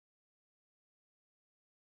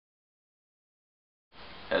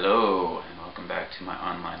Hello and welcome back to my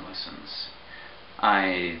online lessons.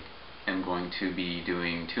 I am going to be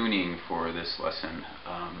doing tuning for this lesson.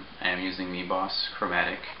 I am using the Boss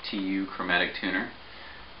Chromatic TU Chromatic Tuner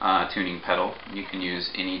tuning pedal. You can use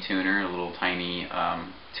any tuner, a little tiny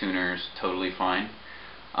tuner's totally fine.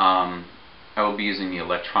 I will be using the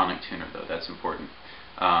electronic tuner though, that's important.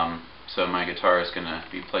 So my guitar is going to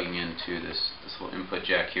be plugging into this little input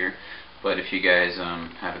jack here. But if you guys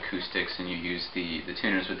have acoustics and you use the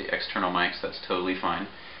tuners with the external mics, that's totally fine.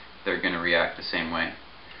 They're going to react the same way.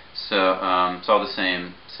 So it's all the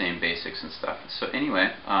same basics and stuff. So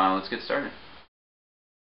anyway, let's get started.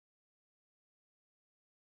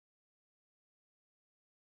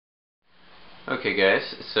 Okay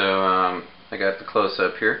guys, so I got the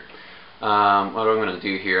close-up here. What I'm going to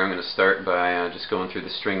do here, I'm going to start by just going through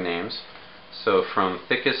the string names. So from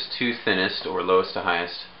thickest to thinnest, or lowest to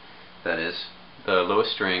highest, that is, the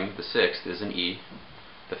lowest string, the sixth, is an E,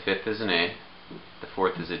 the fifth is an A, the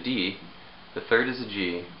fourth is a D, the third is a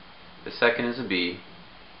G, the second is a B,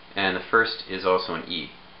 and the first is also an E.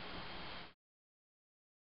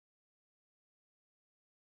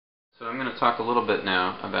 So I'm going to talk a little bit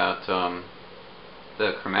now about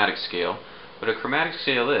the chromatic scale. What a chromatic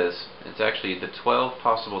scale is, it's actually the 12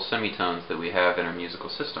 possible semitones that we have in our musical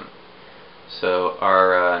system. So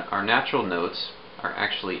our natural notes are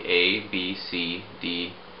actually A, B, C,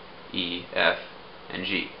 D, E, F, and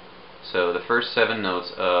G. So the first 7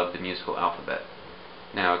 notes of the musical alphabet.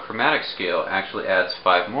 Now a chromatic scale actually adds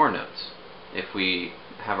 5 more notes. If we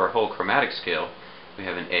have our whole chromatic scale, we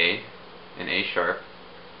have an A sharp,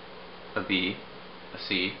 a B, a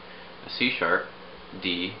C sharp,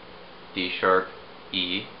 D, D sharp,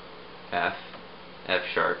 E, F, F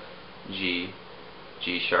sharp, G,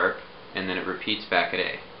 G sharp, and then it repeats back at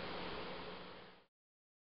A.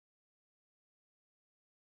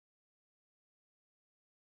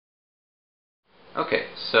 Okay,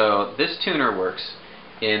 so this tuner works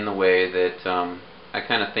in the way that I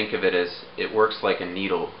kind of think of it as it works like a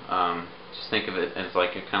needle. Just think of it as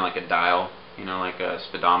like kind of like a dial, you know, like a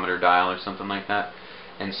speedometer dial or something like that.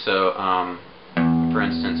 And so, for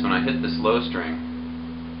instance, when I hit this low string,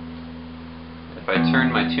 if I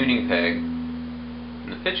turn my tuning peg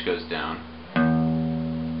and the pitch goes down,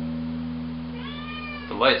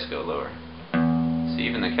 the lights go lower. See,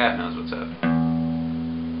 even the cat knows what's up.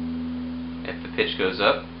 If the pitch goes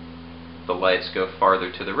up, the lights go farther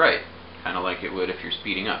to the right, kind of like it would if you're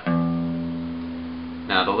speeding up.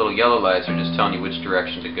 Now the little yellow lights are just telling you which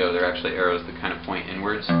direction to go. They're actually arrows that kind of point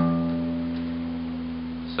inwards.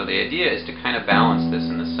 So the idea is to kind of balance this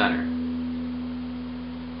in the center.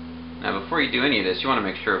 Now before you do any of this, you want to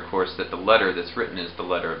make sure, of course, that the letter that's written is the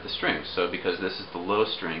letter of the string. So because this is the low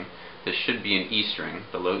string, this should be an E string,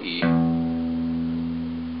 the low E.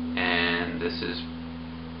 And this is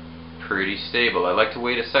pretty stable. I like to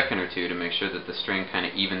wait a second or two to make sure that the string kind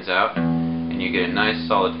of evens out and you get a nice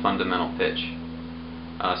solid fundamental pitch.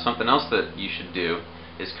 Something else that you should do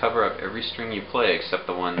is cover up every string you play except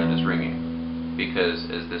the one that is ringing, because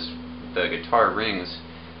as the guitar rings,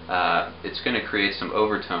 it's going to create some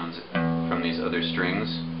overtones from these other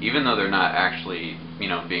strings, even though they're not actually, you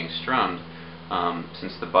know, being strummed.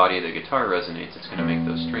 Since the body of the guitar resonates, it's going to make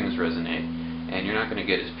those strings resonate, and you're not going to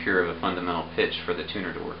get as pure of a fundamental pitch for the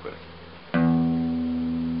tuner to work with.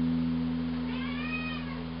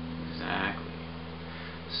 Exactly.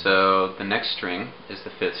 So the next string is the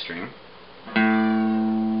 5th string,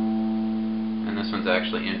 and this one's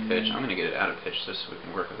actually in pitch. I'm going to get it out of pitch just so we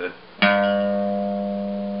can work with it.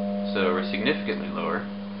 So we're significantly lower.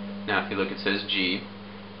 Now if you look, it says G,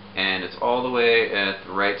 and it's all the way at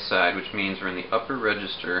the right side, which means we're in the upper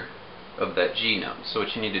register of that G note. So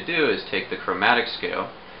what you need to do is take the chromatic scale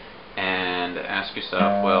and ask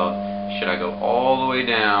yourself, well, should I go all the way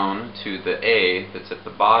down to the A that's at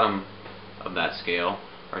the bottom of that scale,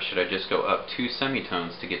 or should I just go up 2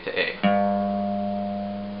 semitones to get to A?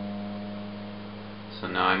 So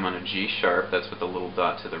now I'm on a G sharp. That's what the little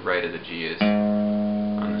dot to the right of the G is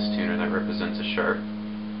on this tuner. That represents a sharp.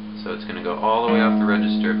 So it's going to go all the way off the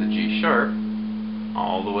register of the G sharp,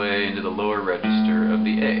 all the way into the lower register of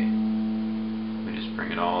the A. We just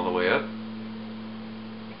bring it all the way up.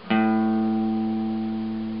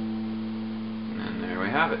 And there we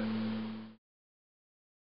have it.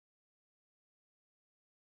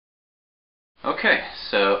 Okay,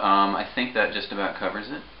 so I think that just about covers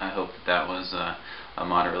it. I hope that was a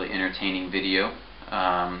moderately entertaining video.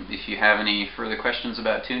 If you have any further questions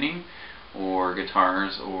about tuning or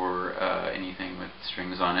guitars or anything with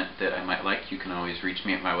strings on it that I might like, you can always reach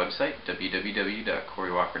me at my website,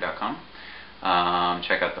 www.corywalker.com.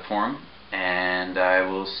 Check out the forum, and I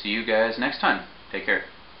will see you guys next time. Take care.